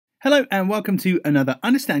Hello and welcome to another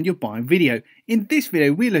Understand Your Buyer video. In this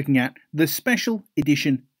video we're looking at the special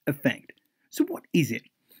edition effect. So what is it?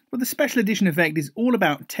 Well, the special edition effect is all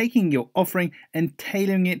about taking your offering and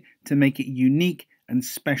tailoring it to make it unique and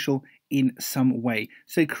special in some way.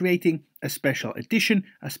 So creating a special edition,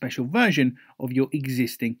 a special version of your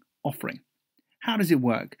existing offering. How does it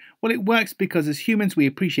work? Well, it works because as humans we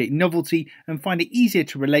appreciate novelty and find it easier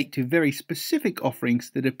to relate to very specific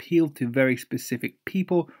offerings that appeal to very specific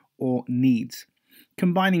people or needs.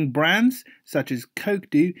 Combining brands, such as Coke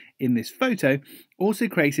do in this photo, also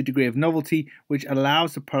creates a degree of novelty which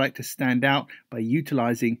allows the product to stand out by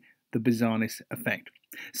utilizing the bizarreness effect.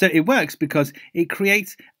 So it works because it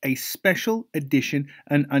creates a special edition,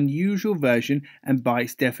 an unusual version, and by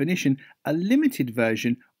its definition, a limited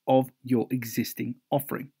version of your existing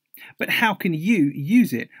offering. But how can you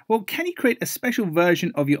use it? Well, can you create a special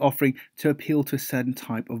version of your offering to appeal to a certain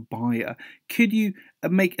type of buyer? Could you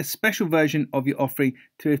make a special version of your offering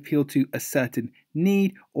to appeal to a certain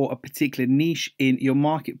need or a particular niche in your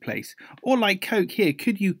marketplace? Or like Coke here,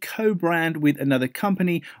 could you co-brand with another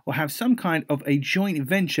company or have some kind of a joint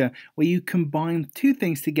venture where you combine two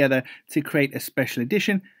things together to create a special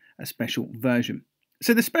edition, a special version?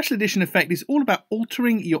 So the special edition effect is all about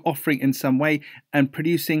altering your offering in some way and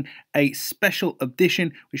producing a special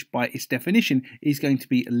edition, which by its definition is going to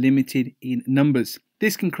be limited in numbers.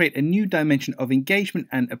 This can create a new dimension of engagement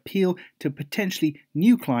and appeal to potentially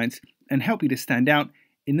new clients and help you to stand out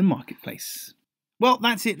in the marketplace. Well,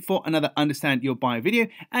 that's it for another Understand Your Buyer video.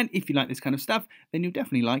 And if you like this kind of stuff, then you'll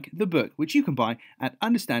definitely like the book, which you can buy at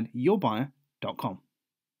understandyourbuyer.com.